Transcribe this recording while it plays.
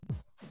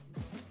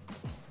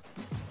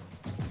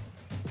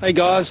Hey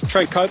guys,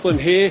 Trent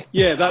Copeland here.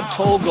 Yeah, that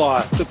tall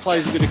guy that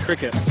plays a bit of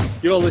cricket.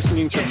 You're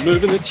listening to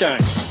Moving the Chain.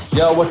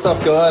 Yo, what's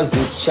up, guys?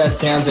 It's Chad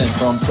Townsend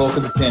from Talk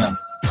of the Town.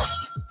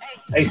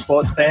 Hey,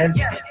 sports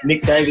fans.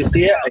 Nick Davis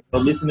here, and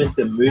you're listening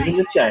to Moving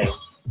the Chain.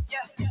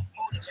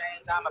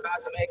 I'm about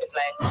to make a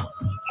play.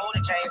 Move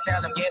the chain,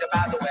 tell them get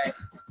about the way.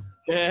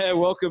 Yeah,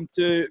 welcome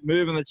to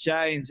Moving the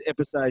Chains,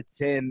 episode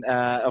 10.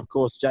 Of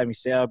course, Jamie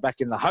Soward back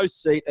in the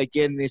host seat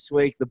again this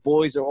week. The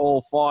boys are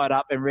all fired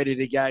up and ready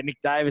to go. Nick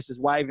Davis is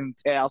waving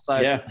the towel,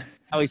 so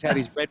he's had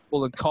his Red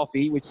Bull and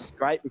coffee, which is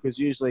great because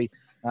usually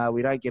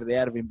we don't get it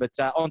out of him. But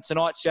on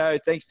tonight's show,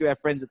 thanks to our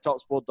friends at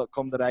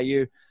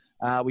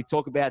topsport.com.au, we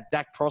talk about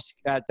Dak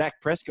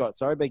Prescott,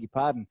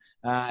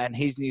 and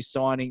his new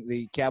signing,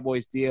 the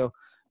Cowboys deal.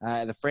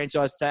 The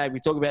franchise tag. We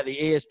talk about the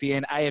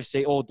ESPN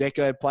AFC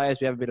All-Decade players.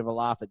 We have a bit of a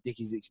laugh at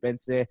Dickie's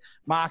expense there.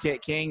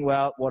 Marquette King,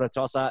 well, what a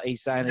tosser.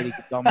 He's saying that he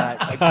could dominate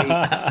rugby.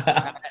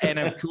 And,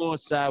 of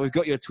course, we've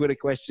got your Twitter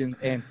questions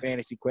and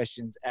fantasy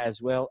questions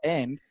as well.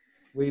 And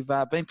we've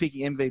been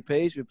picking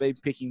MVPs. We've been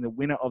picking the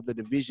winner of the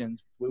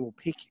divisions. We will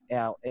pick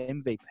our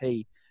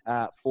MVP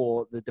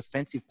for the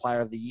Defensive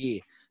Player of the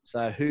Year.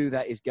 So who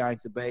that is going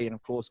to be, and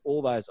of course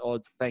all those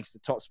odds thanks to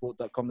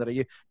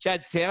topsport.com.au.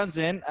 Chad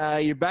Townsend,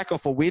 you're back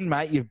off a win,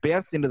 mate. You've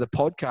bounced into the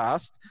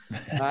podcast.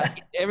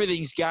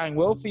 Everything's going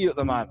well for you at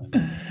the moment.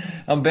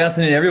 I'm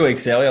bouncing in every week,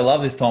 Sally. I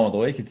love this time of the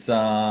week. It's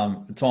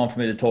time for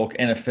me to talk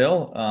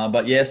NFL.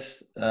 But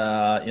yes,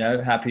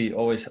 happy,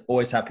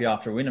 always happy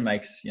after a win. It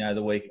makes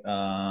the week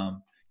a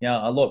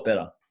lot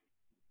better.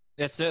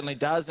 That certainly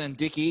does. And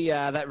Dickie,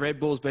 that Red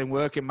Bull's been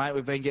working, mate.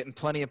 We've been getting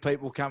plenty of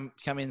people come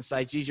in and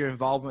say, geez, your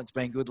involvement's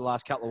been good the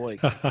last couple of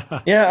weeks.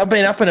 Yeah, I've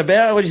been up and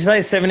about. What'd you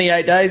say,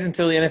 78 days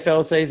until the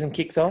NFL season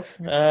kicks off?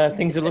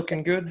 Things are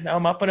looking good.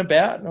 I'm up and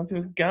about.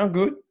 I'm going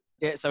good.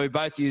 Yeah, so we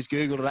both use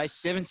Google today.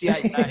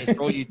 78 days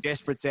for all you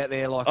desperates out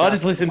there. Like I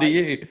just listen to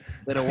you.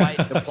 That are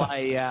waiting to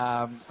play.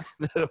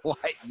 that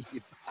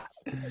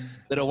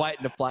are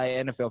waiting to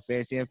play NFL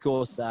fantasy. And of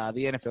course, the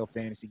NFL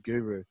fantasy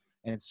guru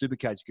and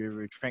Supercoach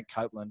guru, Trent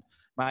Copeland.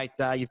 Mate,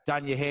 you've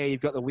done your hair.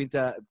 You've got the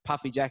winter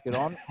puffy jacket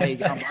on. How you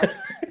going, mate?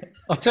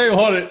 I'll tell you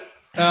what,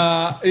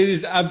 it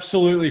is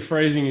absolutely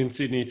freezing in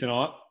Sydney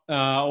tonight,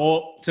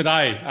 or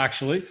today,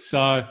 actually.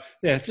 So,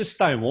 yeah, just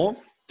staying warm,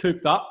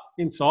 cooped up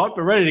inside,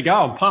 but ready to go.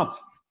 I'm pumped.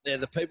 Yeah,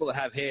 the people that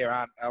have hair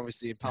aren't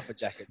obviously in puffer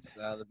jackets.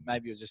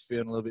 Maybe you're just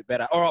feeling a little bit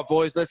better. All right,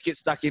 boys, let's get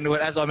stuck into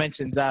it. As I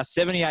mentioned,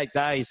 78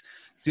 days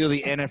till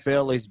the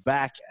NFL is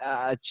back.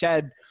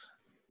 Chad,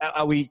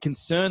 are we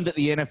concerned that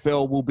the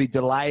NFL will be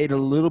delayed a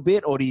little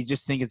bit, or do you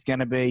just think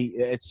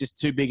it's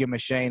just too big a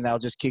machine? They'll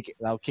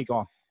kick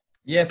on.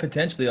 Yeah,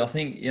 potentially. I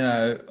think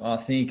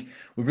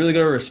we've really got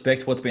to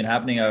respect what's been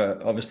happening,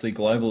 obviously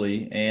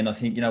globally, and I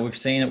think we've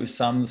seen it with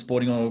some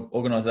sporting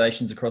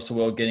organisations across the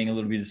world getting a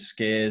little bit of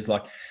scares.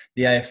 Like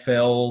the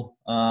AFL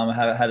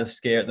had a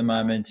scare at the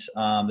moment.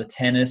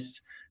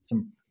 The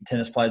some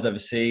tennis players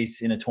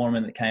overseas in a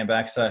tournament that came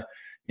back. So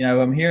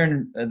I'm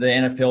hearing the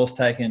NFL's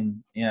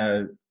taken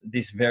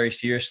this very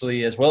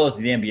seriously, as well as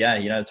the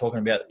NBA. Talking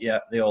about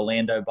the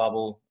Orlando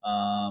bubble.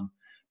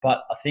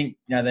 But I think,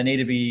 they need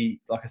to be,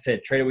 like I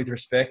said, treated with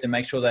respect and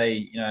make sure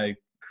they,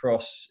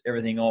 cross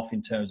everything off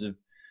in terms of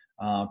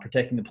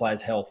protecting the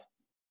players' health.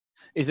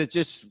 Is it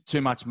just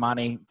too much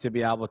money to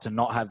be able to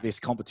not have this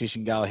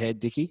competition go ahead,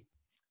 Dickie?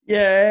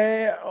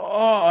 Yeah,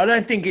 I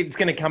don't think it's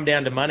going to come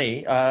down to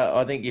money.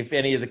 I think if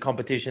any of the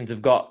competitions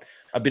have got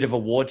a bit of a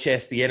war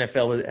chest, the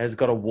NFL has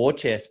got a war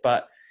chest.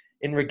 But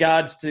in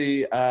regards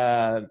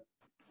to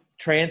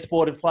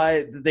transport of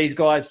play, these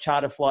guys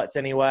charter flights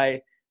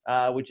anyway.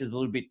 Which is a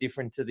little bit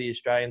different to the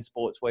Australian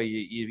sports where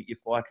you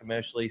fly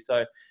commercially.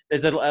 So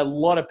there's a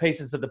lot of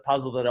pieces of the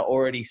puzzle that are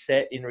already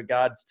set in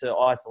regards to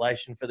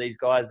isolation for these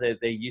guys. They're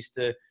used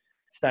to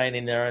staying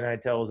in their own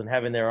hotels and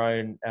having their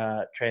own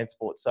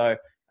transport. So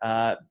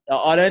I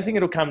don't think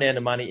it'll come down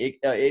to money.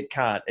 It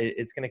can't.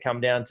 It's going to come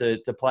down to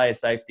player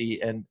safety.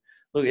 And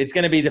look, it's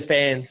going to be the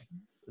fans.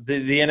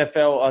 The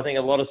NFL, I think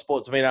a lot of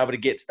sports have been able to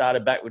get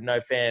started back with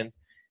no fans.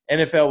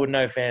 NFL with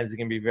no fans is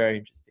going to be very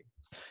interesting.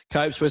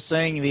 Copes, we're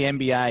seeing the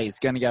NBA is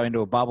going to go into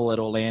a bubble at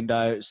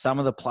Orlando. Some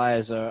of the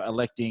players are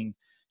electing,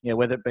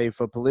 whether it be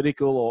for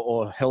political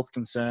or health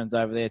concerns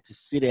over there, to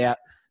sit out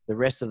the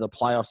rest of the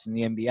playoffs in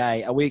the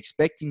NBA. Are we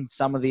expecting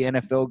some of the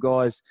NFL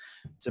guys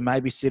to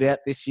maybe sit out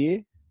this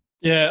year?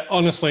 Yeah,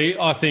 honestly,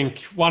 I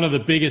think one of the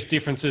biggest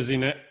differences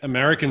in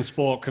American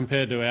sport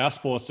compared to our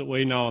sports that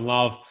we know and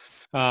love,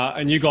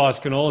 and you guys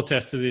can all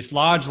attest to this,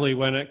 largely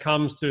when it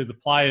comes to the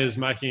players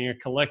making a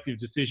collective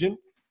decision.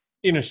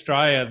 In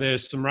Australia,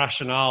 there's some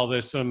rationale,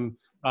 there's some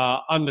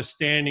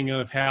understanding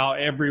of how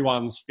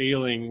everyone's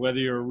feeling, whether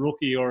you're a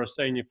rookie or a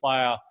senior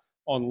player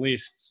on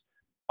lists.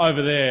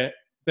 Over there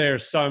are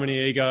so many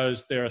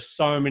egos, there are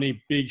so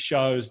many big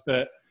shows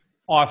that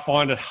I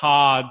find it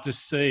hard to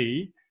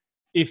see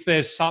if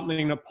there's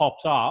something that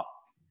pops up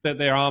that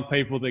there aren't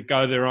people that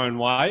go their own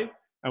way.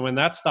 And when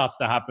that starts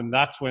to happen,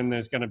 that's when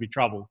there's going to be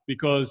trouble.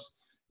 Because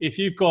if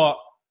you've got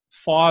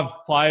 5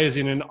 players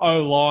in an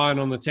O-line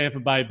on the Tampa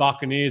Bay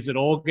Buccaneers that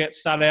all get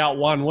sat out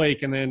 1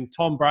 week, and then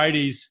Tom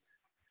Brady's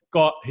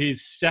got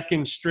his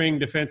second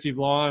string offensive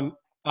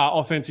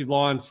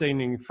line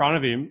sitting in front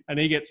of him, and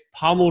he gets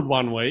pummeled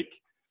 1 week.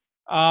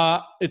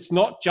 It's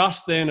not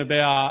just then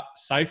about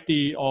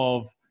safety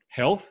of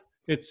health;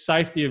 it's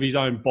safety of his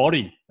own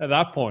body at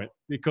that point,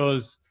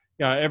 because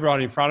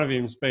everyone in front of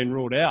him's been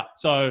ruled out.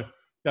 So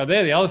they're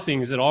the other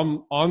things that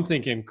I'm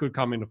thinking could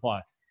come into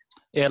play.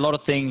 Yeah, a lot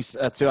of things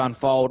to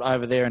unfold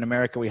over there in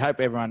America. We hope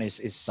everyone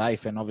is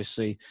safe, and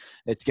obviously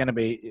it's going to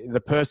be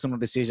the personal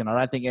decision. I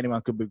don't think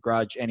anyone could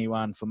begrudge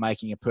anyone for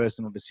making a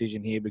personal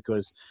decision here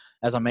because,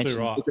 as I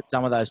mentioned, look at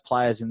some of those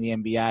players in the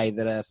NBA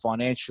that are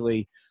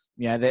financially,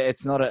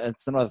 it's not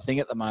a thing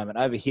at the moment.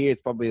 Over here,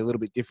 it's probably a little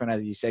bit different,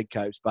 as you said,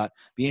 Copes, but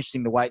be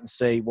interesting to wait and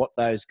see what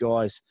those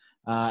guys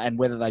and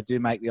whether they do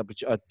make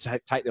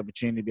take the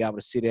opportunity to be able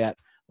to sit out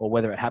or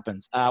whether it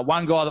happens.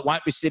 One guy that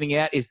won't be sitting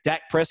out is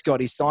Dak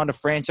Prescott. He's signed a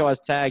franchise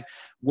tag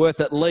worth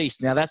at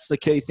least, now that's the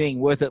key thing,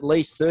 worth at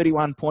least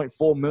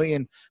 $31.4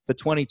 million for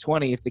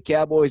 2020. If the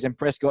Cowboys and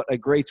Prescott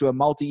agree to a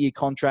multi-year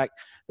contract,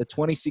 the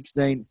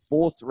 2016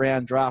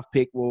 fourth-round draft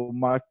pick will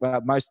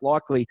most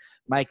likely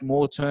make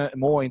more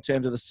in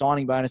terms of the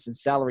signing bonus and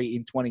salary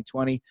in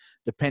 2020,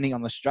 depending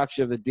on the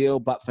structure of the deal.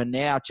 But for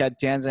now, Chad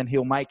Townsend,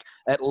 he'll make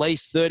at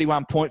least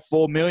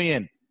 $31.4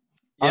 million.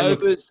 Yeah,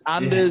 overs,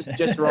 unders,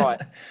 just right.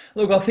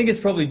 Look, I think it's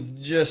probably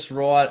just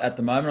right at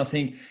the moment. I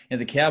think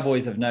the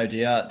Cowboys have no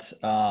doubt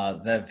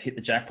they've hit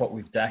the jackpot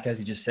with Dak, as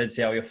you just said,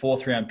 Sally, a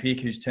fourth-round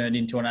pick who's turned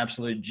into an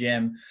absolute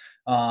gem.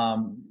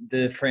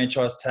 The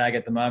franchise tag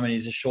at the moment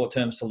is a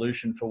short-term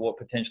solution for what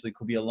potentially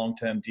could be a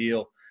long-term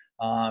deal.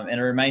 And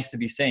it remains to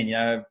be seen.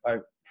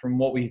 From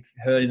what we've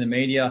heard in the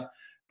media,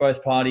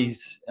 both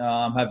parties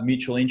have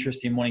mutual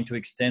interest in wanting to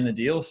extend the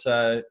deal.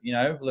 So,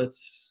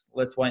 let's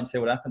wait and see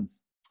what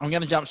happens. I'm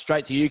going to jump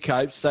straight to you,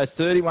 Coach. So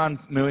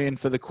 $31 million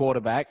for the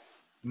quarterback.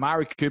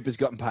 Mari Cooper's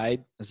gotten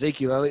paid.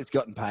 Ezekiel Elliott's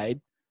gotten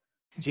paid.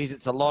 Geez,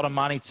 it's a lot of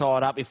money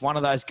tied up if one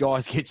of those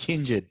guys gets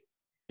injured.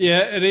 Yeah,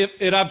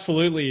 it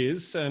absolutely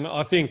is. And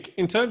I think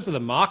in terms of the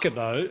market,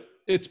 though,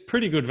 it's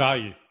pretty good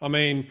value. I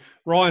mean,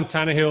 Ryan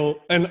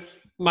Tannehill, and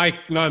make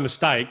no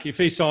mistake, if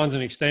he signs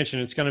an extension,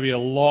 it's going to be a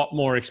lot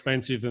more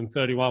expensive than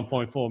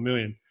 $31.4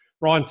 million.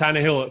 Ryan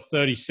Tannehill at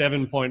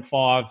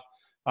 $37.5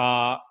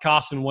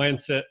 Carson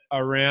Wentz at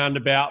around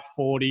about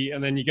 40,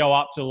 and then you go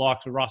up to the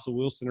likes of Russell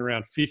Wilson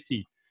around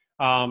 50.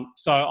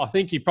 So I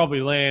think he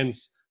probably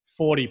lands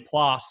 40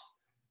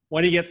 plus.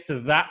 When he gets to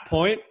that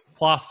point,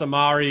 plus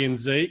Amari and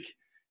Zeke,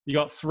 you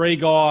got 3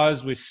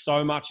 guys with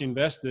so much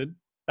invested,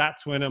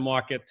 that's when it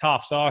might get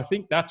tough. So I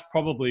think that's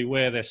probably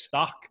where they're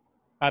stuck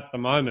at the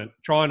moment,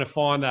 trying to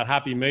find that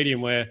happy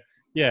medium where,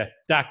 yeah,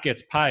 Dak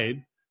gets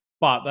paid,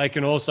 but they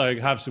can also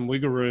have some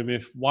wiggle room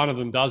if one of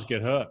them does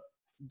get hurt.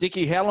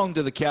 Dickie, how long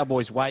do the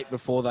Cowboys wait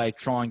before they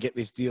try and get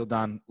this deal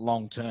done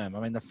long term?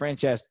 I mean, the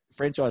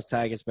franchise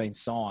tag has been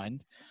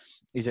signed.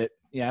 Is it,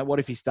 what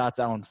if he starts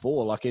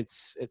 0-4? Like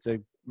it's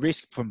a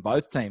risk from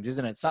both teams,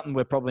 isn't it? Something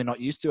we're probably not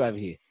used to over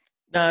here.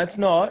 No, it's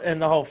not.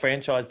 And the whole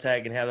franchise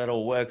tag and how that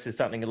all works is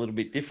something a little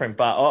bit different.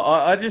 But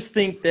I just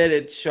think that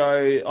it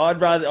shows.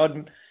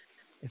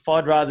 If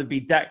I'd rather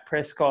be Dak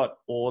Prescott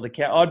or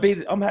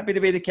I'm happy to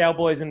be the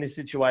Cowboys in this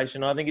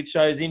situation. I think it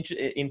shows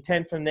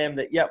intent from them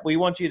that, we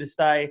want you to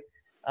stay.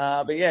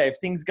 But yeah, if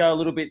things go a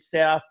little bit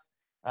south,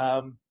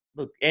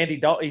 look, Andy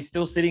Dalton, he's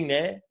still sitting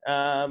there,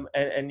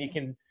 and you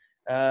can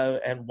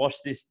and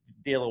wash this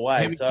deal away.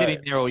 He'll be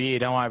sitting there all year.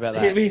 Don't worry about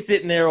that. He'll be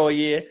sitting there all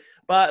year.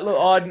 But look,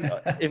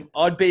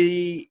 I'm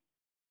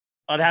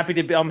happy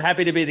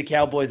to be the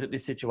Cowboys at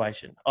this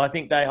situation. I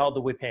think they hold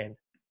the whip hand.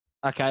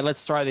 Okay,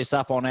 let's throw this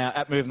up on our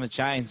at Moving the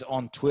Chains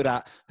on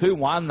Twitter. Who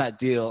won that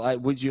deal?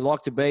 Would you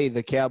like to be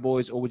the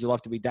Cowboys or would you like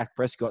to be Dak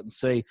Prescott and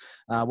see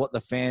what the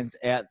fans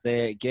out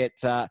there get?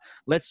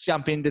 Let's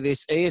jump into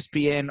this.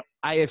 ESPN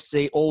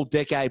AFC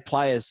all-decade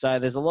players. So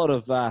there's a lot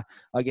of,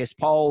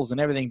 polls and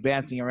everything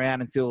bouncing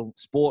around until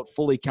sport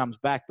fully comes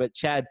back. But,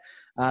 Chad,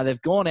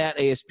 they've gone out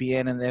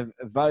ESPN and they've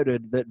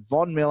voted that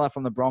Von Miller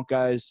from the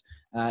Broncos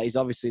is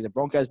obviously the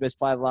Broncos' best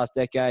player of the last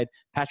decade,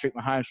 Patrick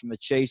Mahomes from the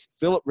Chiefs,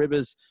 Phillip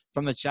Rivers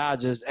from the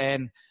Chargers,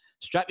 and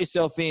strap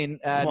yourself in.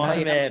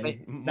 My guy.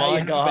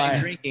 Been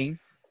drinking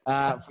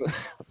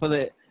for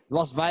the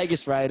Las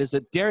Vegas Raiders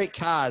that Derek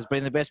Carr has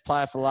been the best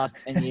player for the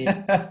last 10 years.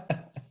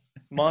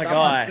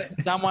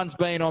 Someone's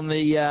been on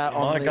the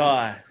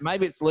guy.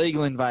 Maybe it's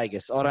legal in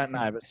Vegas. I don't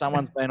know, but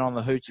someone's been on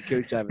the hoochie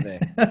cooch over there.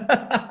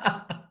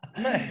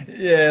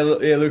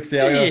 Look,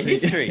 Sally,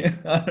 history.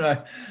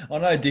 I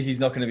know Dickie's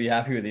not going to be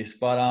happy with this,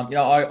 but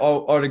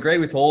I'd agree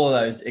with all of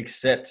those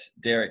except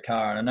Derek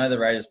Carr. And I know the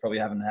Raiders probably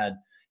haven't had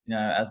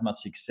as much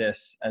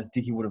success as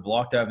Dickie would have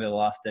liked over the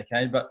last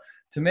decade. But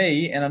to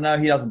me, and I know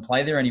he doesn't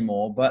play there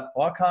anymore, but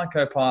I can't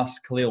go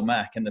past Khalil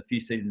Mack and the few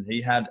seasons he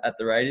had at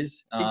the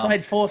Raiders. He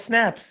played 4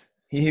 snaps.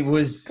 He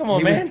was. Come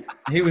on, man.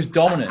 He was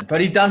dominant,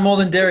 but he's done more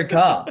than Derek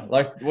Carr.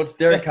 Like, what's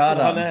Derek Carr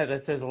done? I know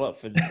that says a lot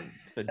for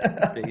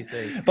for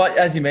DC. But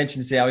as you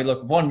mentioned, Sowie,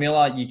 look, Von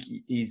Miller,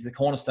 he's the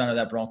cornerstone of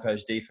that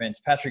Broncos defense.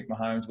 Patrick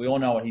Mahomes, we all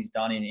know what he's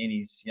done in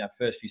his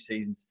first few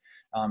seasons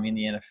in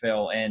the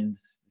NFL, and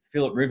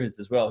Phillip Rivers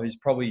as well, who's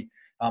probably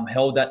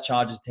held that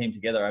Chargers team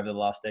together over the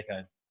last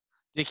decade.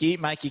 Dickie,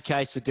 make your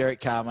case for Derek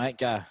Carr, mate.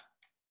 Go.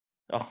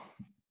 Oh,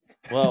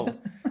 well,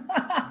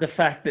 the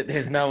fact that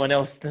there's no one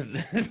else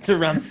to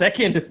run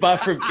second apart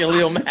from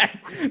Khalil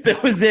Mack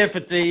that was there for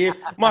 2 years.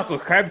 Michael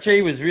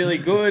Crabtree was really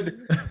good.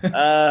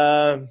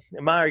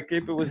 Amari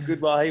Cooper was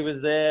good while he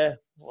was there.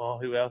 Well,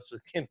 who else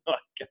can I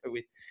go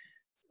with?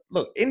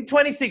 Look, in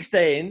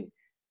 2016,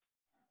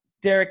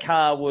 Derek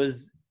Carr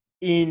was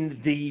in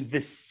the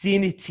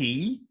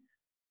vicinity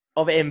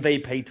of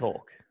MVP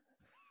talk.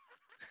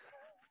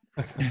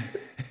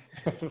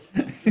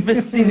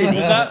 Vicinity.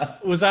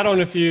 Was that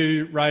on a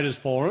few Raiders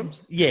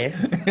forums?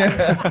 Yes.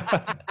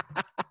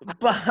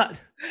 But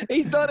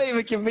he's not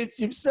even convinced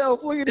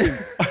himself. Look at him.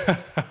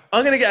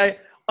 I'm going to go.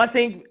 I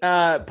think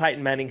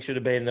Peyton Manning should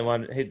have been the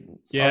one.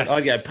 Yes.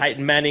 I'd go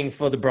Peyton Manning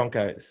for the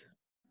Broncos.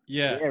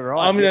 Yeah,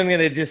 right. I'm going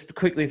to just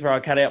quickly throw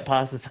a cutout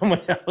pass to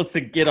someone else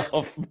and get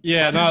off.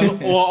 Yeah, no.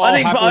 Well,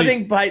 I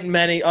think Peyton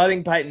Manning,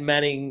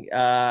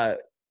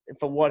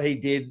 for what he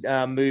did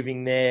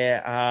moving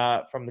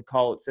there from the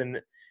Colts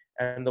and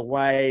the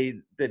way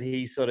that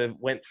he sort of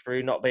went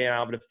through not being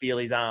able to feel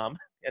his arm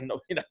and not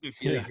being able to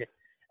feel his,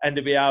 and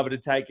to be able to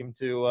take him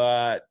to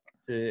a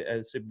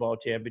Super Bowl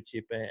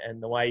championship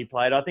and the way he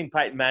played. I think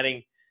Peyton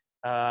Manning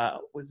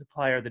was the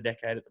player of the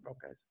decade at the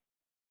Broncos.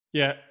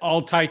 Yeah,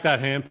 I'll take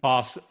that hand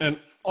pass. And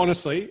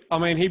honestly, I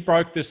mean, he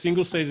broke the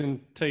single season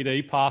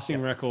TD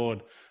passing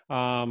record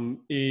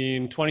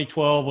in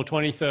 2012 or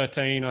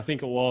 2013, I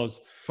think it was.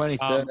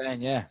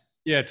 2013, yeah.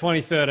 Yeah,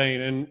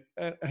 2013. And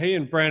he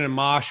and Brandon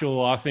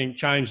Marshall, I think,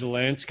 changed the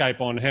landscape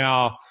on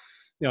how,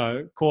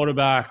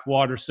 quarterback,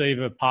 wide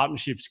receiver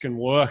partnerships can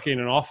work in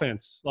an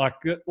offense. Like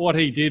what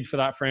he did for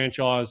that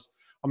franchise.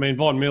 I mean,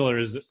 Von Miller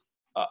is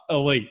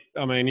elite.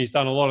 I mean, he's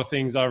done a lot of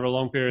things over a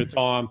long period of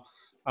time.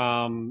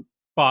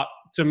 But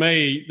to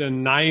me, the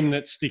name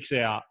that sticks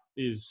out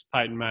is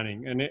Peyton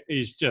Manning. And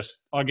he's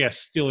just, I guess,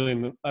 still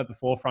at the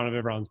forefront of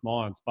everyone's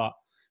minds. But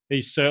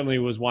he certainly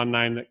was one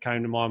name that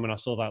came to mind when I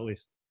saw that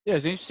list. Yeah,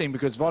 it's interesting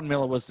because Von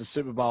Miller was the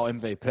Super Bowl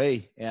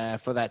MVP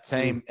for that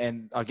team.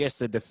 And I guess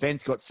the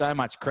defense got so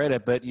much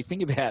credit. But you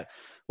think about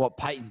what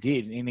Peyton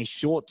did in his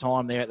short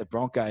time there at the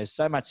Broncos,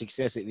 so much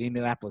success at the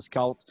Indianapolis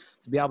Colts,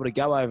 to be able to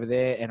go over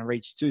there and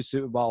reach 2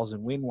 Super Bowls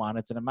and win one.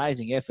 It's an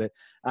amazing effort.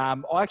 I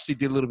actually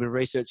did a little bit of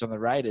research on the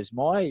Raiders.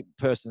 My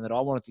person that I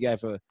wanted to go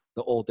for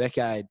the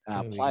all-decade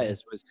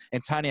players was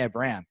Antonio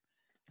Brown.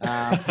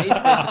 I'd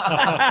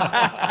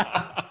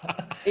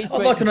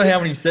like to know how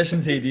many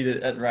sessions he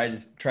did at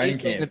Raiders training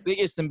camp. The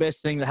biggest and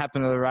best thing that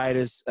happened to the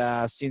Raiders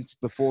since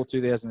before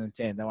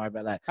 2010. Don't worry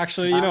about that.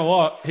 Actually, you know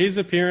what? His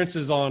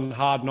appearances on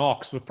Hard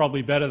Knocks were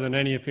probably better than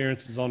any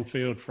appearances on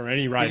field for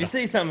any Raider. Did you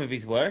see some of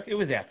his work? It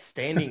was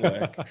outstanding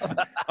work.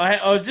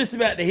 I was just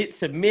about to hit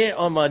submit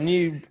on my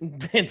new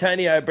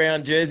Antonio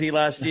Brown jersey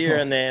last year,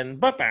 and then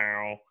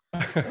bow.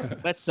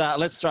 Let's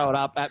throw it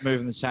up at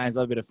Moving the Chains. A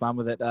little bit of fun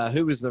with it.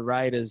 Who was the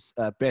Raiders'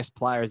 best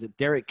player? Is it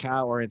Derek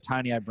Carr or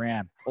Antonio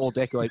Brown? All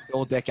decade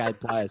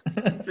players.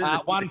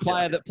 One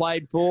player that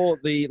played for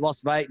the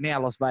Las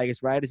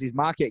Vegas Raiders is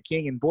Marquette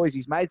King. And boys,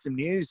 he's made some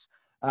news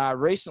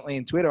recently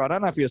in Twitter. I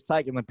don't know if he was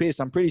taking the piss.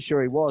 I'm pretty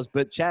sure he was.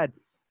 But Chad,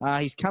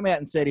 he's come out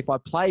and said, if I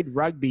played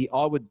rugby,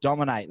 I would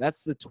dominate.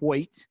 That's the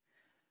tweet.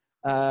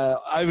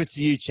 Over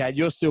to you, Chad.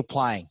 You're still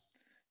playing.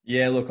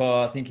 Yeah, look,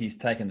 I think he's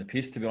taken the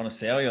piss, to be honest,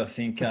 Sally. I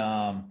think,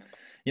 I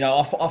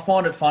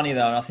find it funny,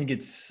 though, and I think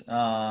it's,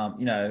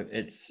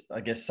 it's, I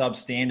guess,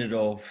 substandard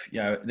of,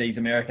 these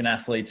American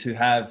athletes who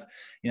have,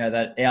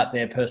 that out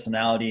there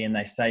personality and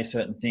they say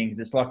certain things.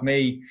 It's like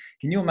me.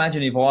 Can you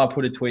imagine if I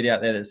put a tweet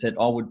out there that said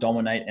I would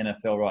dominate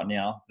NFL right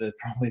now?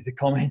 Probably the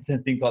comments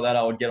and things like that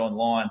I would get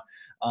online.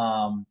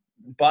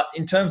 But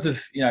in terms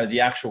of, the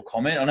actual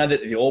comment, I know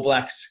that the All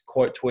Blacks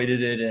quote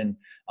tweeted it and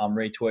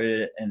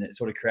retweeted it, and it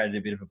sort of created a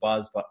bit of a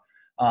buzz. But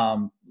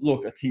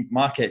look, I think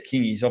Marquette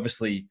King, he's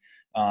obviously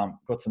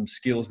got some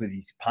skills with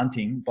his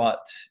punting,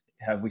 but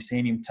have we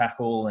seen him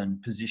tackle and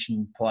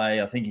position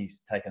play? I think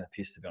he's taken a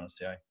piss, to be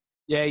honest, Harry.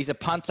 Yeah, he's a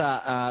punter.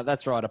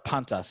 That's right, a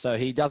punter. So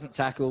he doesn't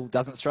tackle,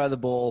 doesn't throw the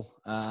ball,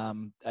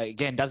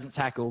 doesn't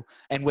tackle,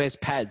 and wears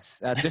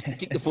pads. Just to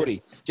kick the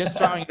footy. Just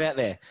throwing it out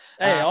there.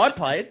 Hey, I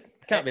played.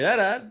 Can't be that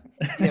hard.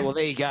 Yeah, well,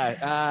 there you go.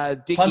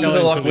 Dickie, Punters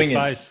are like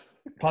wingers.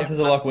 Punters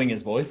are like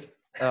wingers, boys.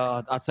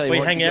 I'll tell you we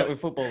what. Hang out with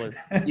footballers.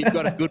 You've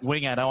got a good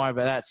winger. Don't worry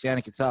about that.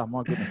 Sione Katoa,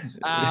 my goodness.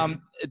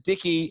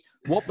 Dickie,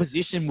 what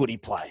position would he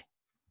play?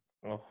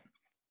 Oh,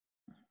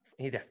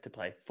 he'd have to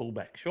play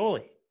fullback,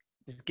 surely.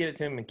 Just get it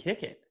to him and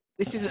kick it.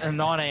 This isn't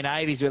the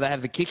 1980s where they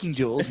have the kicking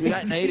duels. We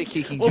don't need a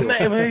kicking duel.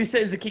 Well, mate, who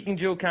says the kicking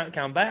duel can't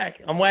come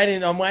back? I'm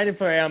waiting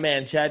for our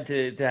man Chad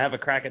to have a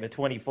crack at the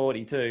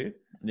 2040 too.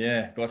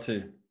 Yeah, got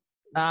to.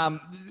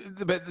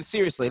 But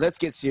seriously, let's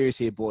get serious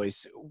here,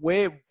 boys.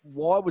 Why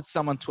would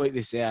someone tweet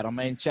this out? I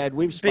mean, Chad,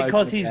 we've spoken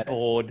because he's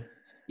bored.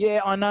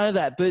 Yeah, I know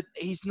that, but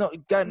he's not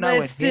going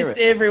nowhere Let's near just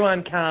it.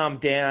 everyone calm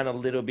down a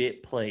little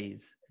bit,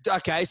 please.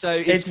 Okay, so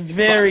It's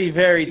very,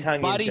 very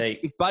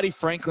tongue-in-cheek. If Buddy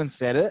Franklin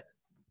said it,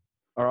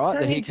 all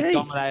right, that he could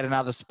Tongue-in-cheek. dominate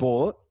another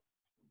sport,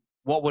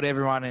 what would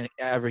everyone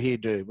over here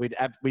do?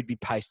 We'd be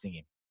pasting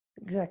him.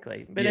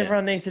 Exactly. But Yeah.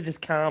 everyone needs to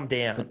just calm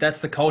down. But that's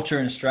the culture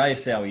in Australia,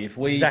 Sally.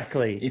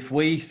 Exactly. If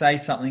we say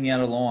something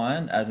out of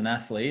line as an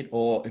athlete,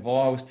 or if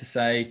I was to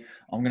say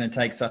I'm going to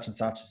take such and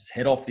such's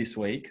head off this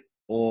week,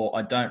 or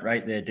I don't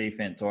rate their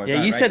defense, or I don't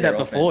you rate said their that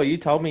before. offense. You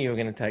told me you were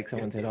going to take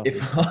someone's head off.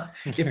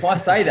 If I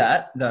say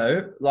that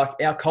though, like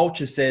our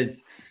culture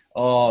says,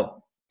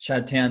 oh,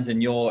 Chad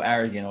Townsend, you're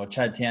arrogant, or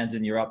Chad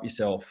Townsend, you're up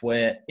yourself.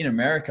 Where in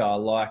America,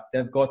 like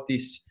they've got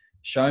this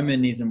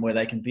showmanism where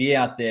they can be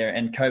out there.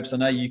 And Copes, I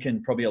know you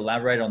can probably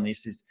elaborate on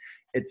this.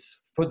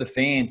 It's for the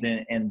fans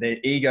and their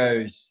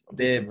egos.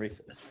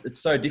 It's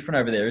so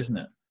different over there, isn't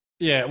it?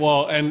 Yeah,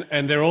 well,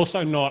 and they're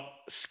also not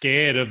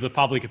scared of the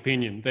public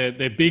opinion.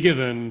 They're bigger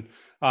than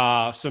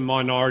some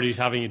minorities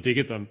having a dig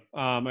at them,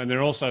 and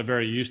they're also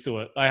very used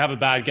to it. They have a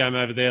bad game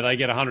over there, they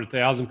get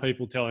 100,000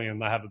 people telling them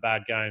they have a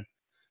bad game.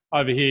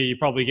 Over here, you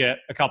probably get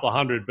a couple of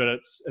hundred, but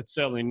it's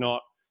certainly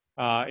not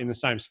in the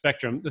same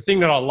spectrum. The thing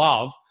that I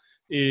love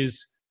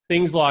is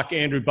things like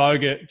Andrew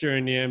Bogut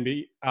during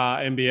the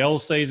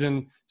NBL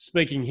season,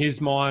 speaking his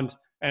mind.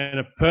 And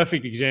a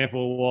perfect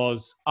example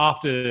was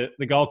after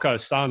the Gold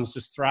Coast Suns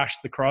just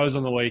thrashed the Crows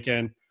on the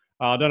weekend.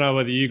 I don't know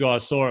whether you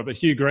guys saw it, but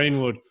Hugh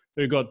Greenwood,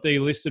 who got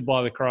delisted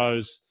by the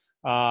Crows,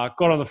 got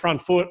on the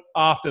front foot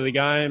after the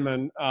game,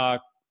 and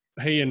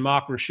he and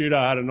Mark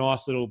Rashuda had a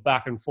nice little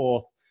back and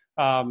forth,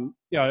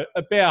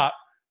 about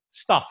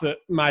stuff that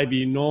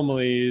maybe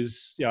normally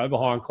is,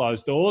 behind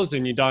closed doors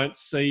and you don't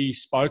see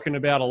spoken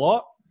about a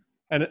lot.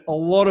 And a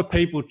lot of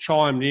people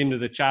chimed into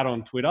the chat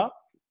on Twitter.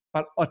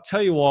 But I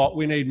tell you what,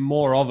 we need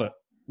more of it.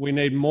 We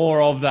need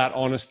more of that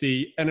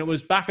honesty. And it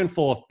was back and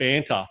forth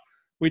banter,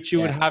 which you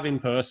would have in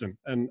person.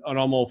 And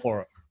I'm all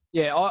for it.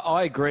 Yeah,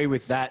 I agree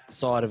with that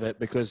side of it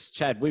because,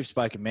 Chad, we've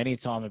spoken many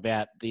times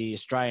about the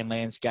Australian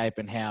landscape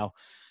and how,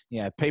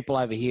 people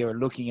over here are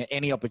looking at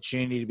any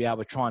opportunity to be able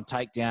to try and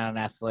take down an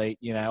athlete,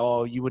 you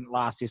wouldn't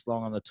last this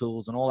long on the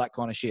tools and all that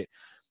kind of shit.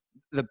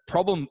 The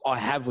problem I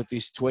have with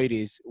this tweet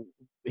is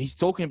he's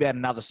talking about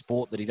another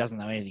sport that he doesn't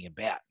know anything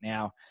about.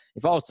 Now,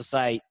 if I was to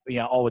say,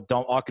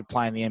 I could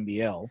play in the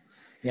NBL,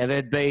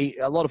 there'd be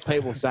a lot of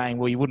people saying,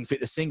 well, you wouldn't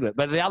fit the singlet.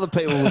 But the other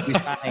people would be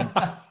saying,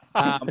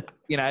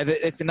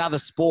 it's another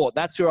sport.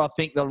 That's where I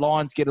think the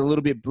lines get a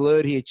little bit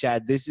blurred here,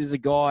 Chad. This is a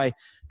guy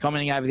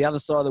coming over the other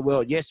side of the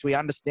world. Yes, we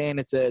understand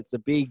it's a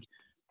big,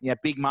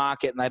 big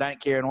market and they don't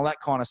care and all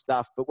that kind of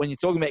stuff. But when you're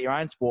talking about your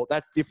own sport,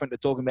 that's different to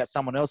talking about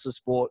someone else's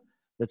sport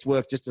that's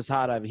worked just as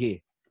hard over here.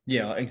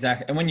 Yeah,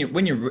 exactly. And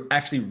when you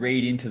actually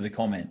read into the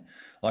comment,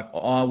 like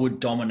I would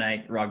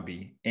dominate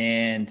rugby,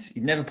 and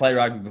he's never played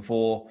rugby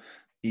before.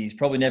 He's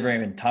probably never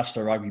even touched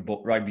a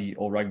rugby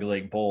or rugby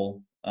league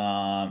ball.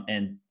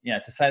 And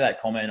to say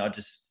that comment,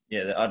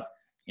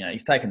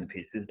 he's taking the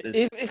piss.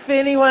 If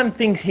anyone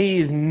thinks he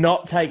is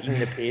not taking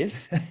the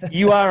piss,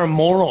 you are a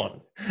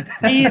moron.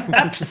 He is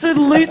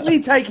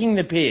absolutely taking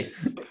the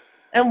piss.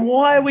 And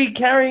why are we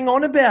carrying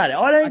on about it?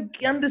 I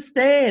don't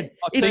understand.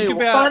 It's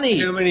funny.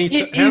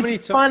 It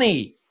is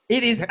funny.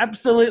 It is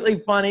absolutely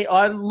funny.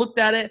 I looked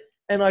at it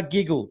and I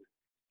giggled.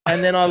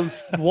 And then I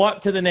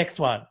swiped to the next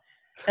one.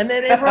 And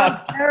then everyone's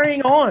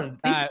carrying on.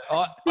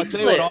 I'll tell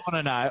you what I want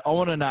to know. I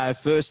want to know,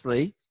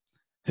 firstly,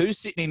 who's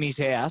sitting in his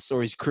house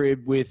or his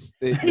crib with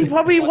the... He's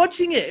probably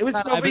watching it. It was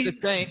probably... But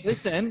the team,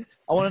 listen,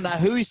 I want to know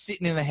who he's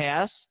sitting in the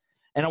house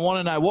and I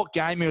want to know what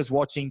game he was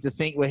watching to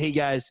think where he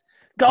goes...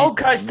 Gold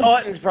Coast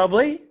Titans,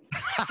 probably.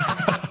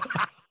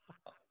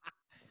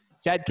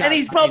 And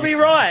he's probably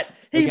right.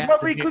 He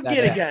probably could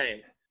get a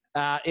game.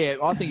 I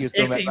think he was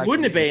talking about... He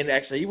wouldn't have been,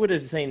 actually. He would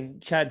have seen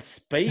Chad's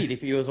speed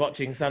if he was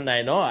watching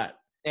Sunday night.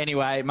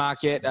 Anyway,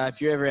 Marquette, if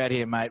you're ever out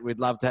here, mate, we'd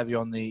love to have you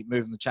on the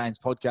Moving the Chains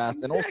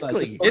podcast. And also,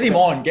 get him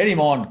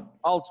on.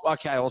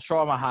 I'll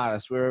try my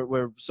hardest.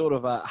 We're sort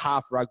of a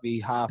half rugby,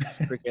 half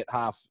cricket,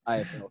 half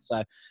AFL,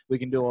 so we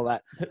can do all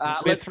that.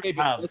 Let's keep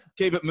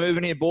it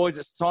moving here, boys.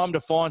 It's time to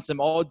find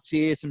some odds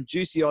here, some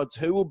juicy odds.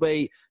 Who will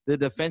be the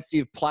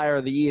defensive player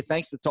of the year?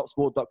 Thanks to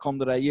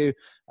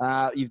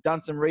topsport.com.au. You've done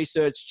some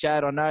research,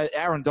 Chad. I know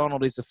Aaron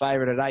Donald is the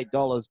favourite at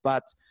 $8,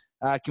 but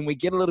can we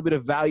get a little bit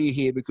of value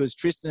here? Because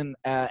Tristan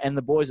and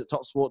the boys at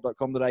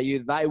topsport.com.au,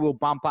 they will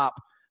bump up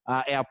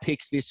our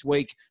picks this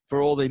week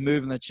for all the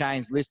Moving the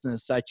Chains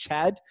listeners. So,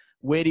 Chad,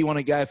 where do you want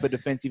to go for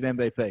defensive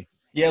MVP?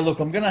 Yeah, look,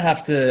 I'm going to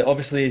have to,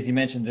 obviously, as you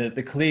mentioned,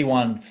 the clear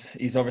one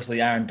is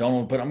obviously Aaron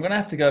Donald, but I'm going to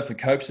have to go for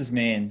Copes'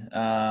 man,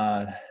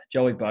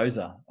 Joey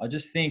Bosa. I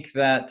just think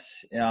that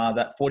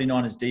that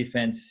 49ers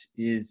defense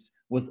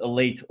was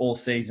elite all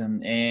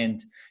season,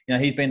 and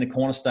he's been the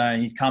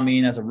cornerstone. He's come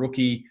in as a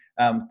rookie,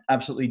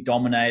 absolutely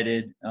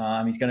dominated.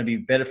 He's going to be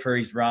better for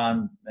his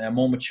run,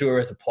 more mature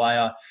as a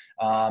player.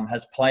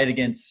 Has played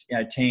against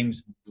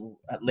teams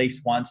at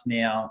least once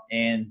now,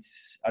 and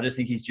I just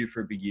think he's due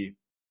for a big year.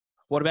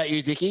 What about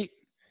you, Dickie?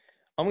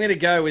 I'm going to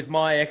go with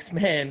my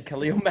ex-man,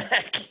 Khalil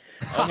Mack.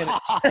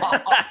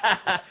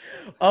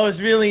 I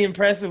was really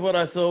impressed with what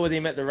I saw with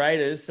him at the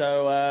Raiders.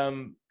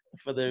 So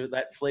for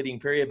that fleeting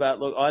period, but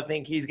look, I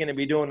think he's going to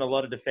be doing a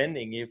lot of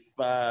defending. If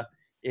our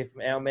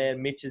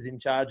man Mitch is in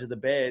charge of the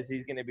Bears,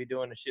 he's going to be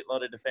doing a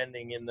shitload of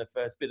defending in the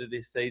first bit of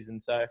this season.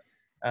 So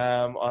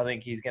I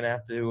think he's going to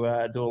have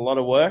to do a lot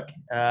of work.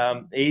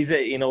 He's,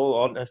 in all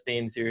honesty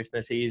and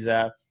seriousness, he's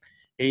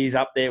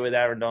up there with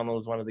Aaron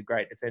Donald as one of the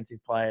great defensive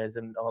players.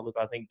 And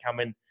I think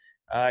coming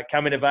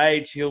of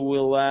age,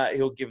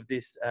 he'll give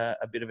this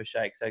a bit of a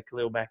shake. So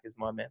Khalil Mack is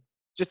my man.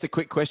 Just a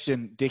quick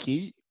question,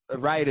 Dickie.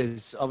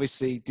 Raiders,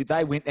 obviously, did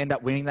they end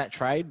up winning that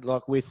trade,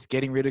 like with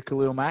getting rid of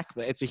Khalil Mack?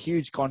 It's a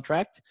huge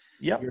contract.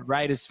 Yep. You're a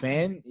Raiders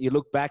fan. You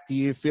look back, do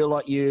you feel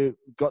like you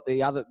got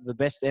the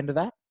best end of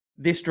that?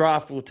 This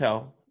draft will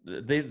tell.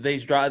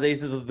 These are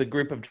the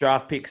group of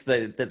draft picks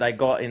that they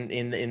got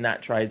in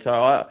that trade.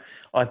 So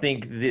I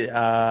think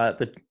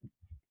the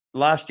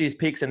last year's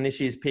picks and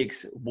this year's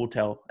picks will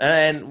tell.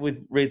 And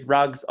with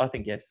Ruggs, I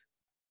think yes.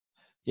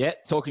 Yeah.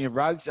 Talking of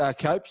Ruggs,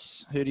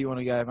 Copes, who do you want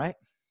to go, mate?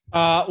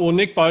 Well,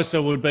 Nick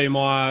Bosa would be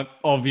my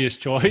obvious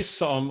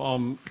choice.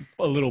 I'm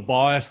a little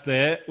biased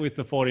there with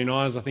the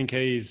 49ers. I think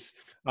he's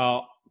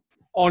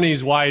on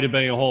his way to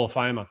being a Hall of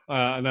Famer.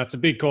 And that's a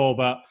big call,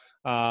 but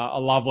I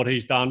love what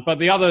he's done. But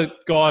the other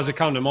guys that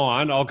come to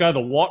mind, I'll go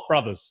the Watt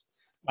brothers.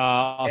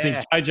 I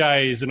think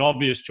JJ is an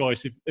obvious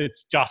choice if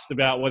it's just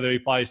about whether he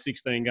plays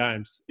 16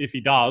 games. If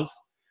he does,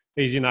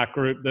 he's in that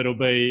group that'll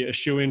be a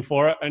shoo-in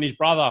for it. And his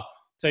brother,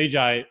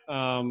 TJ,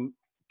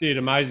 did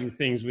amazing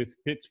things with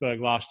Pittsburgh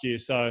last year.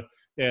 So,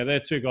 yeah, they're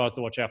two guys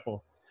to watch out for.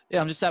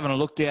 Yeah, I'm just having a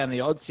look down the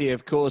odds here.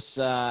 Of course,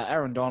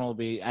 Aaron Donald will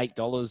be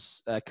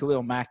 $8.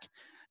 Khalil Mack,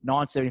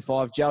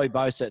 $9.75. Joey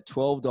Bosa at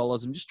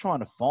 $12. I'm just trying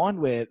to find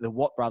where the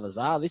Watt brothers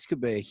are. This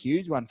could be a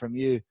huge one from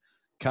you,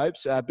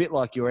 Copes. A bit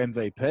like your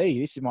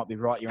MVP. This might be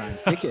write your own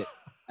ticket.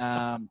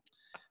 Yeah,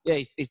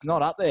 he's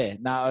not up there.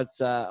 No,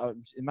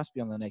 it must be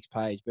on the next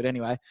page. But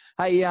anyway,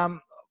 hey,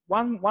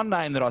 one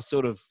name that I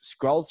sort of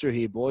scrolled through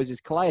here, boys, is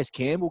Calais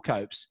Campbell,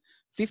 Copes.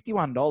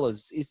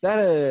 $51. Is that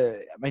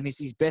is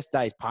his best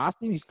days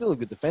past him? He's still a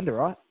good defender,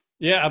 right?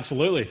 Yeah,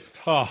 absolutely.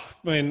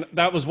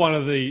 That was one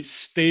of the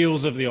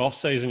steals of the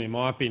offseason, in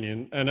my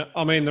opinion. And,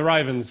 the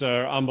Ravens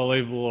are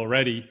unbelievable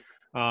already.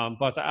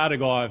 But to add a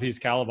guy of his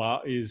caliber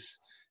is,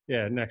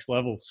 next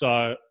level.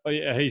 So,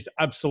 he's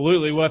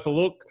absolutely worth a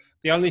look.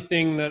 The only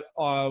thing that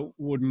I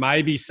would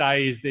maybe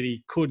say is that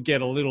he could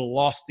get a little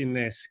lost in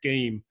their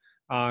scheme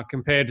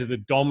compared to the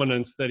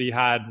dominance that he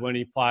had when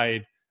he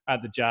played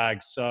at the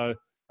Jags. So,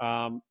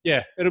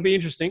 it'll be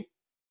interesting.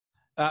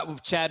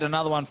 Chad,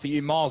 another one for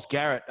you. Myles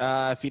Garrett,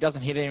 if he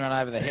doesn't hit anyone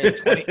over the head,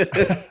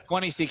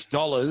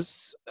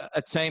 $26.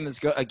 A team that's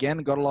got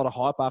a lot of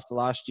hype after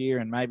last year,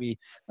 and maybe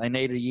they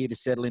need a year to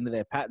settle into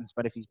their patterns.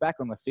 But if he's back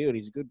on the field,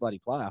 he's a good bloody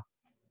player.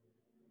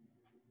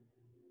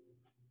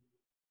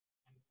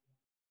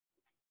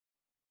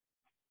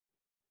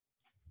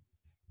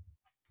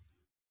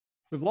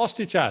 We've lost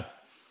you, Chad.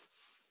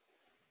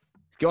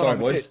 Sorry,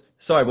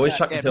 boys.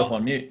 Chuck myself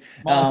on mute.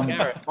 Myles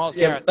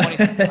Garrett,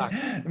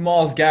 $26.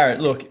 Myles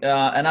Garrett, look,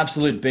 an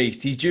absolute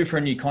beast. He's due for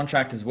a new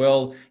contract as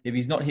well. If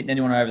he's not hitting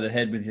anyone over the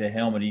head with their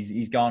helmet,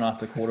 he's going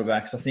after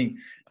quarterbacks. I think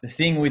the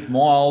thing with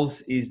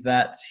Myles is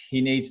that he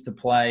needs to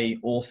play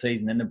all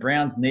season, and the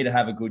Browns need to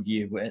have a good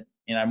year.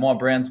 My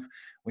Browns,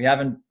 we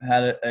haven't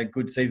had a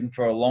good season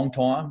for a long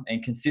time,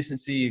 and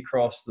consistency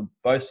across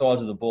both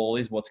sides of the ball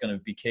is what's going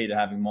to be key to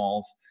having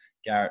Myles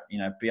Garrett,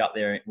 be up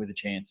there with a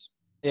chance.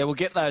 Yeah, we'll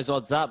get those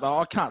odds up.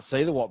 I can't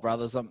see the Watt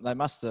brothers. They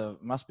must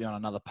be on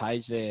another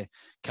page there,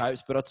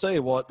 Copes. But I'll tell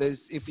you what,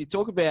 if you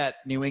talk about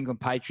New England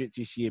Patriots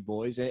this year,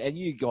 boys, and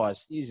you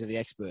guys, you are the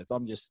experts.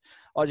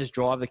 I just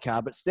drive the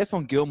car. But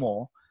Stephon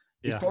Gilmore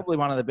is probably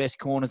one of the best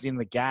corners in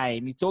the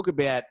game. You talk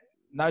about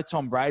no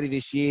Tom Brady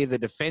this year. The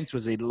defense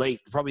was elite,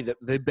 probably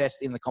the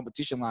best in the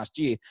competition last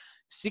year.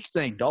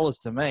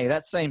 $16 to me.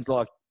 That seems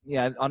like,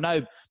 I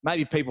know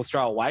maybe people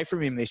throw away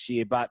from him this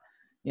year, but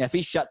if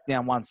he shuts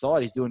down one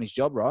side, he's doing his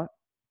job right.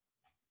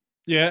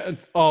 Yeah,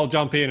 I'll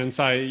jump in and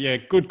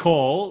say, good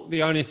call.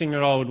 The only thing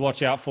that I would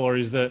watch out for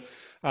is that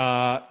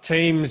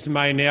teams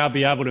may now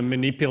be able to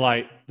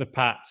manipulate the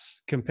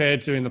Pats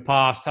compared to in the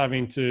past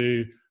having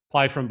to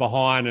play from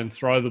behind and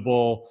throw the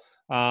ball,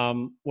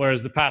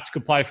 whereas the Pats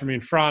could play from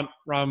in front,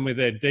 run with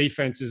their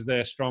defense as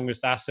their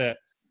strongest asset,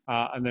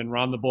 and then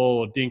run the ball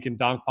or dink and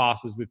dunk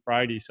passes with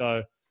Brady.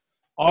 So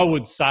I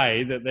would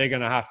say that they're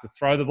going to have to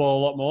throw the ball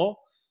a lot more.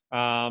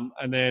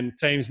 And then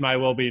teams may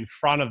well be in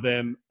front of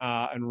them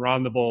and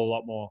run the ball a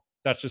lot more.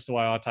 That's just the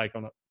way I take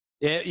on it.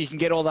 Yeah, you can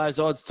get all those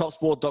odds,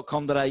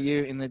 topsport.com.au,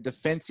 in the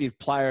Defensive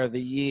Player of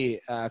the Year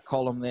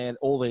column there,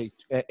 all the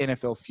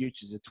NFL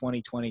futures of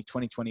 2020,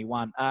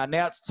 2021.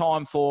 Now it's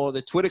time for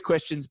the Twitter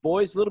questions,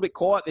 boys. A little bit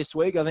quiet this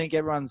week. I think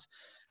everyone's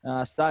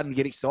starting to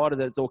get excited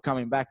that it's all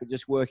coming back, but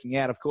just working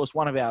out. Of course,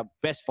 one of our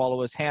best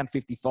followers,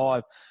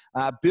 Hound55,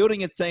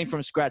 building a team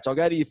from scratch. I'll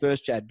go to you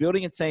first, Chad.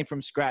 Building a team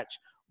from scratch.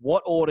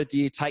 What order do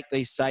you take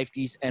these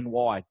safeties and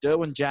why?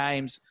 Derwin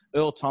James,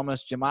 Earl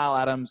Thomas, Jamal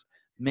Adams,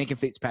 Minka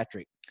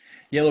Fitzpatrick?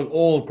 Yeah, look,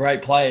 all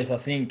great players. I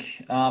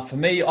think for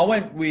me, I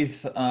went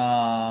with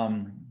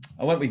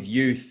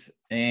youth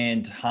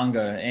and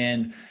hunger,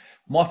 and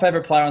my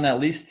favourite player on that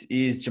list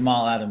is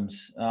Jamal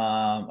Adams.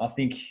 I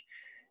think,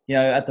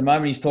 at the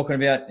moment he's talking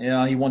about,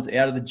 he wants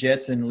out of the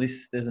Jets and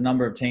lists. There's a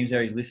number of teams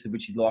there he's listed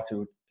which he'd like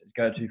to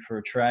go to for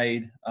a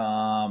trade.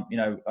 I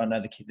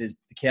know the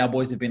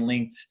Cowboys have been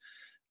linked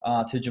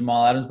to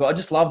Jamal Adams, but I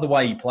just love the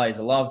way he plays.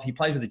 He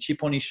plays with a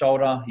chip on his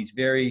shoulder. He's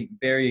very,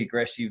 very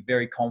aggressive,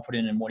 very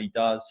confident in what he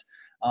does.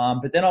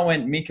 But then I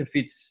went Minka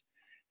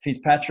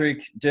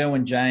Fitzpatrick,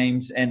 Derwin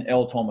James, and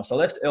Earl Thomas. I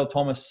left Earl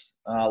Thomas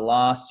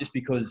last just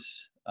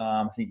because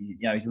I think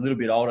he's a little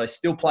bit older. He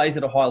still plays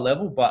at a high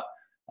level, but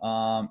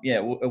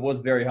it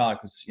was very hard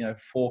because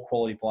 4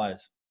 quality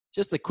players.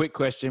 Just a quick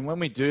question. When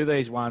we do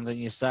these ones and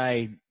you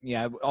say,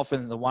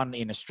 often the one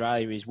in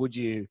Australia is, would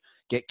you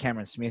get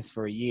Cameron Smith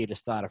for a year to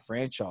start a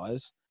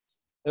franchise?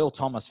 Earl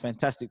Thomas,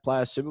 fantastic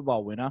player, Super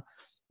Bowl winner.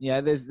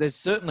 There's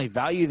certainly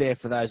value there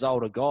for those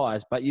older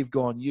guys, but you've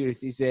gone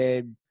youth. Is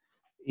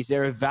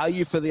there a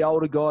value for the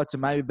older guy to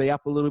maybe be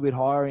up a little bit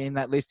higher in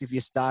that list if you're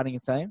starting a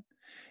team?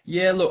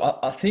 Yeah, look,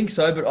 I think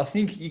so, but I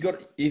think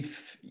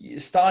if you're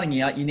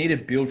starting out, you need to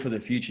build for the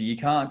future. You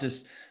can't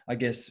just, I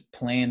guess,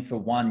 plan for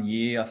 1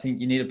 year. I think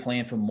you need to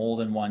plan for more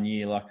than 1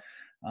 year.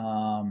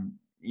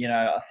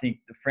 I think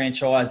the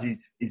franchise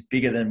is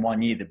bigger than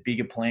 1 year. The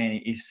bigger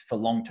plan is for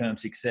long-term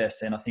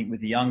success. And I think with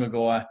the younger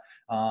guy,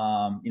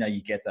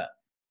 you get that.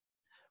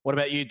 What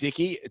about you,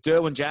 Dickie?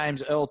 Derwin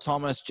James, Earl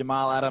Thomas,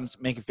 Jamal Adams,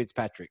 Minka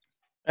Fitzpatrick.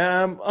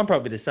 I'm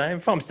probably the same.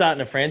 If I'm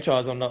starting a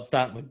franchise, I'm not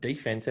starting with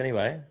defense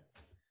anyway.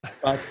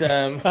 But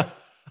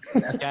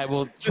okay,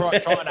 well, try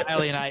and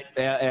alienate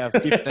our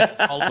 15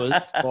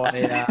 followers by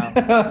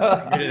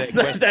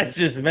that's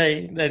just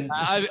me. Then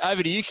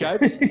over to you,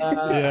 Coach.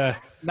 Yeah.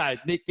 No,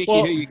 Dickie,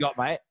 who you got,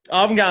 mate?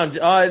 I'm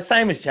going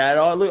same as Chad.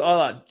 I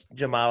like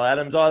Jamal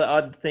Adams.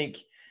 I'd think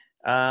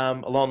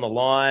along the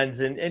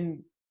lines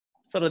and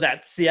sort of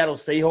that Seattle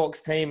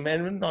Seahawks team.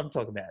 And I'm not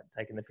talking about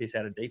taking the piss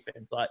out of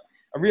defense. Like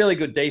a really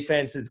good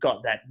defense has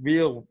got that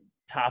real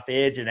tough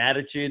edge and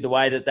attitude. The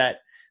way that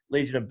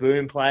Legion of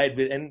Boom played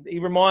with, and he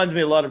reminds me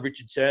a lot of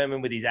Richard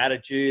Sherman with his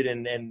attitude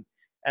and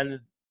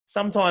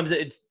sometimes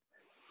it's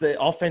the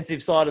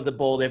offensive side of the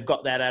ball. They've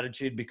got that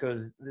attitude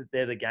because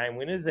they're the game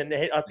winners, and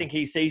I think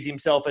he sees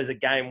himself as a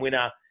game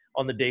winner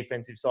on the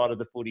defensive side of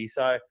the footy.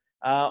 So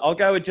I'll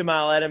go with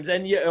Jamal Adams.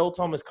 And your Earl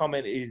Thomas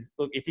comment is,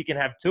 look, if you can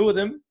have 2 of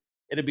them,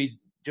 it'd be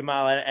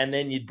Jamal, and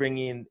then you'd bring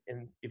in,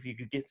 and if you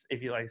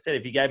like I said,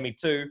 if you gave me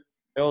 2,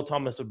 Earl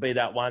Thomas would be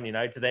that one,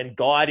 to then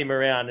guide him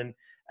around and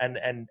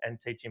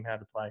teach him how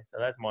to play. So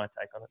that's my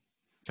take on it.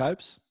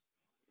 Copes?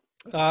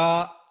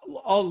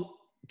 I'll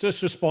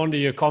just respond to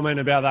your comment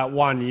about that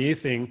 1 year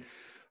thing.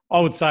 I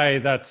would say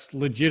that's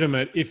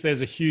legitimate if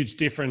there's a huge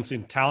difference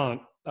in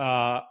talent,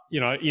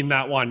 in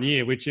that 1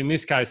 year, which in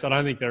this case, I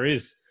don't think there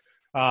is.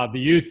 The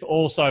youth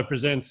also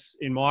presents,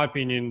 in my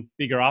opinion,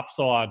 bigger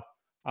upside.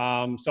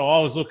 So I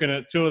was looking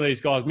at 2 of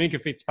these guys. Minka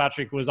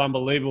Fitzpatrick was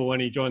unbelievable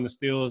when he joined the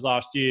Steelers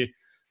last year.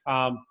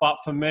 But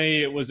for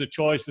me, it was a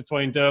choice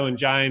between Derwin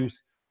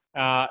James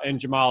and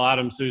Jamal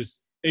Adams,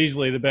 who's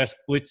easily the best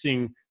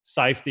blitzing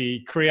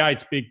safety,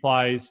 creates big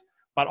plays.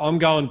 But I'm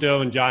going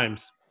Derwin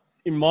James.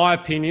 In my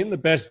opinion, the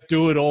best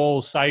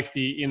do-it-all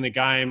safety in the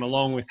game,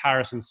 along with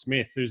Harrison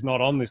Smith, who's not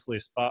on this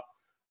list. But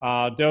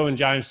Derwin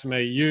James, for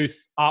me,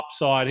 youth,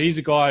 upside. He's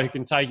a guy who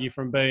can take you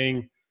from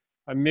being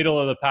a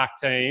middle-of-the-pack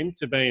team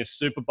to being a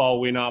Super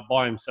Bowl winner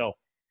by himself.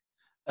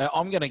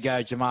 I'm going to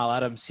go Jamal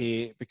Adams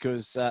here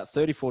because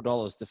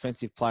 $34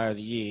 Defensive Player of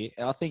the Year.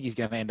 I think he's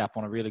going to end up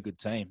on a really good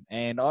team.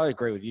 And I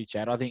agree with you,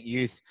 Chad. I think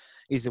youth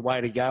is the way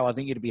to go. I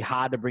think it'd be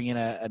hard to bring in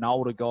an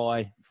older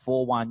guy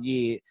for 1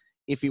 year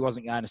if he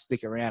wasn't going to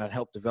stick around and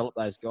help develop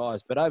those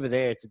guys. But over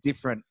there, it's a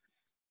different –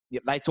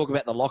 they talk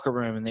about the locker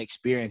room and the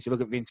experience. You look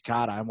at Vince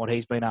Carter and what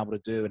he's been able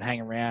to do and hang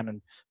around, and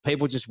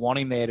people just want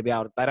him there to be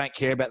able to – they don't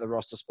care about the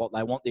roster spot.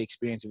 They want the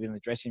experience within the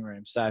dressing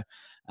room. So,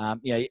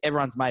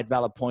 everyone's made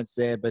valid points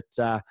there. But,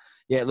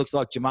 it looks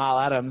like Jamal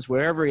Adams,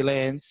 wherever he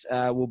lands,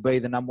 will be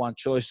the number 1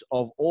 choice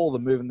of all the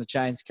Moving the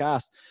Chains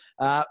cast.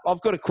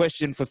 I've got a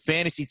question for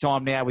fantasy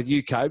time now with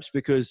you, Copes,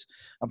 because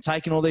I'm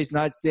taking all these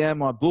notes down.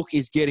 My book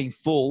is getting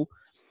full.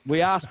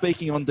 We are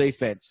speaking on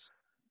defense.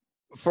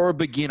 For a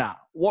beginner,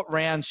 what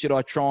round should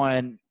I try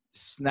and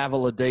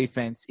snavel a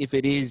defense if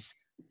it is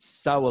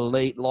so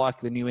elite like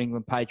the New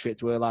England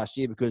Patriots were last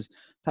year? Because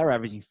they were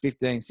averaging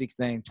 15,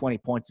 16, 20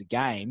 points a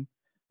game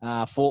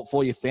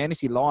for your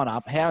fantasy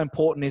lineup. How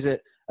important is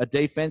it, a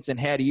defense, and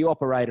how do you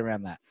operate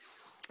around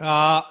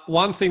that?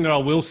 One thing that I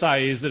will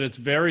say is that it's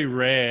very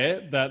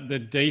rare that the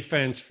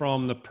defense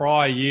from the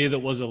prior year that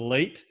was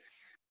elite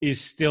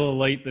is still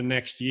elite the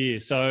next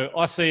year. So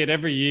I see it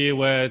every year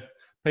where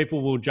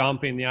people will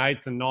jump in the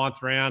 8th and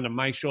 9th round and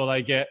make sure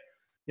they get,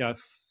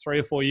 3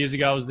 or 4 years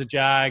ago it was the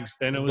Jags,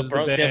 then it was the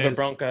Bears. Denver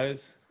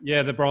Broncos.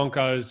 Yeah, the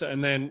Broncos,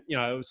 and then,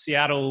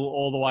 Seattle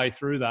all the way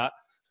through that.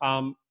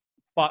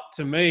 But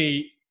to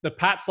me, the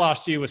Pats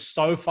last year were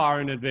so far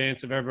in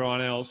advance of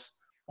everyone else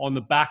on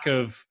the back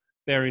of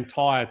their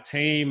entire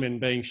team and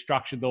being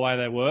structured the way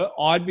they were,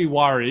 I'd be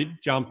worried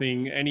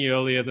jumping any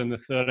earlier than the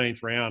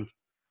 13th round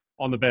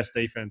on the best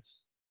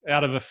defense.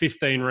 Out of a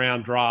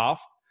 15-round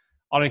draft,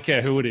 I don't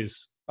care who it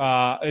is.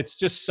 It's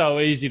just so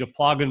easy to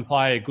plug and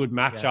play a good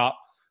matchup.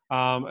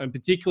 And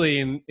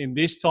particularly in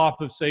this type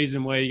of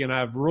season where you're going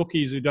to have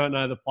rookies who don't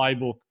know the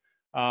playbook,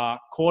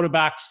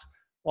 quarterbacks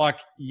like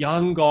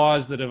young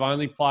guys that have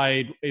only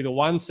played either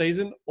one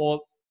season or,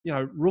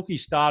 rookie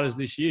starters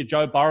this year.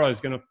 Joe Burrow is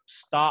going to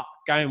start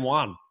game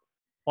one.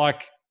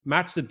 Like,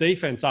 match the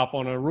defense up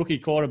on a rookie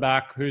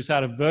quarterback who's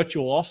had a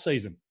virtual off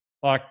season.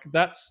 Like,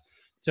 that's,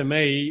 to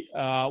me,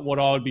 what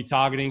I would be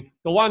targeting.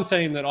 The one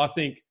team that I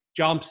think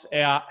jumps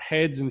out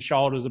heads and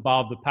shoulders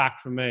above the pack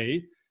for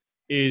me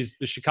is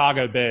the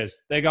Chicago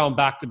Bears. They're going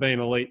back to being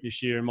elite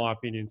this year, in my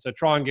opinion. So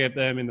try and get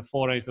them in the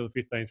 14th or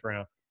the 15th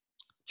round.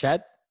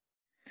 Chad?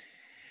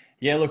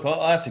 Yeah, look,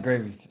 I have to agree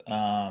with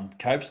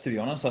Copes, to be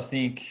honest. I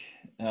think,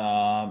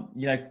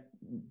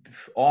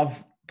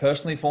 I've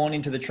personally fallen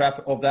into the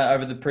trap of that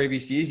over the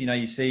previous years.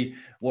 You see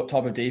what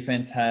type of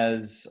defense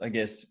has, I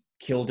guess,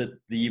 killed it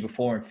the year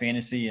before in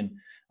fantasy. And,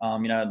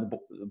 the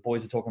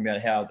boys are talking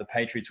about how the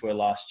Patriots were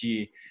last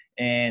year.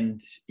 And,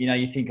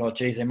 you think, oh,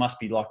 geez, they must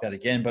be like that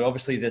again. But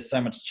obviously there's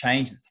so much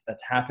change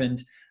that's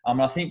happened.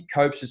 I think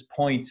Copes'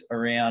 point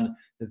around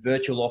the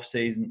virtual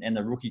offseason and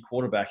the rookie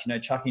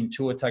quarterbacks, chucking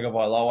Tua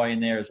Tagovailoa in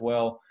there as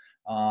well.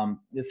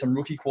 There's some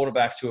rookie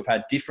quarterbacks who have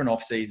had different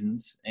off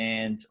seasons.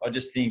 And I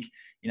just think,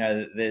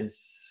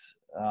 there's,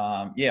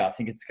 I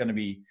think it's going to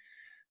be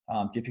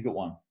a difficult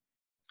one.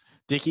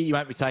 Dickie, you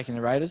won't be taking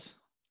the Raiders?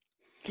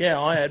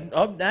 Yeah, I had.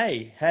 Oh,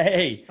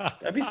 hey,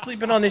 don't be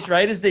sleeping on this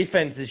Raiders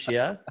defense this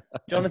year.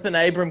 Jonathan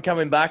Abram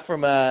coming back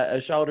from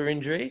a shoulder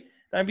injury.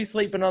 Don't be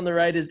sleeping on the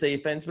Raiders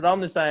defense. But I'm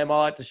the same. I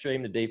like to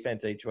stream the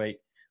defense each week.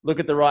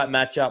 Look at the right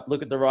matchup.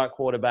 Look at the right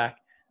quarterback.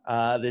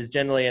 There's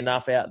generally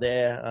enough out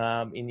there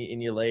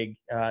in your league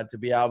to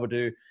be able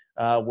to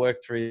work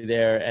through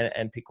there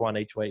and pick one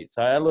each week.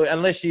 So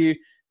unless you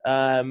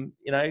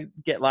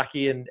get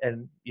lucky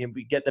and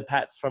get the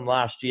Pats from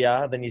last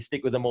year, then you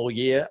stick with them all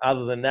year.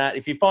 Other than that,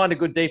 if you find a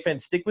good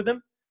defense, stick with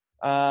them.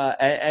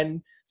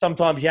 And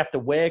sometimes you have to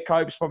wear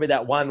Copes probably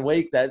that 1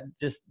 week that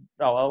just,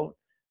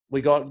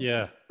 they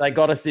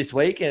got us this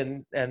week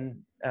and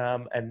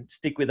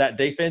stick with that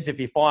defense. If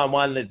you find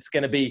one that's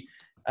going to be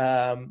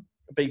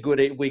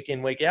good week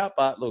in, week out.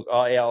 But look,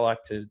 I like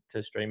to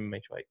stream them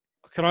each week.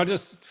 Can I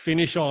just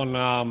finish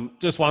on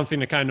just one thing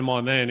that came to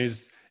mind then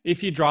is,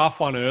 if you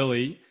draft one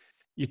early,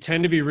 you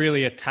tend to be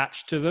really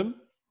attached to them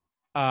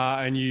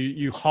and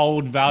you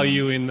hold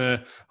value in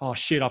the, I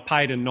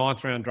paid a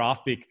 9th round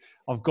draft pick.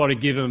 I've got to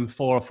give them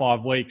 4 or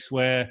 5 weeks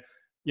where,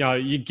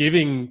 you're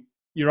giving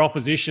your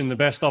opposition the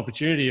best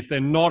opportunity. If they're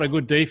not a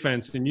good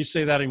defense and you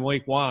see that in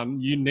week 1,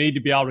 you need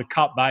to be able to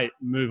cut bait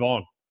and move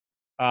on.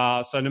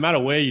 So no matter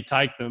where you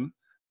take them,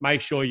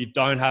 make sure you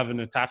don't have an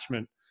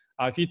attachment.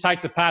 If you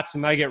take the Pats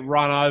and they get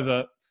run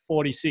over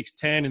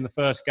 46-10 in the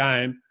first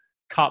game,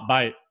 cut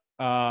bait.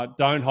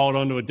 Don't hold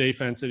on to a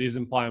defense that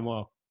isn't playing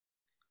well.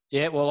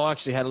 Yeah, well, I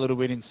actually had a little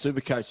win in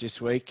Supercoach this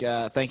week.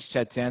 Thanks,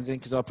 Chad Townsend,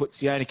 because I put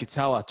Sione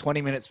Katoa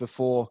 20 minutes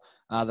before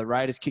the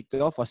Raiders kicked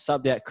off. I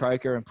subbed out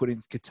Croker and put in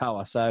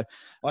Katoa. So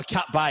I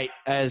cut bait,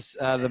 as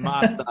the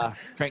master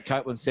Trent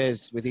Copeland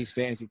says with his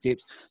fantasy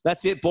tips.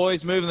 That's it,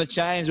 boys. Moving the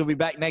chains. We'll be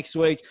back next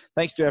week.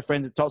 Thanks to our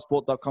friends at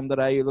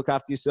topsport.com.au. Look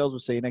after yourselves. We'll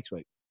see you next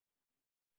week.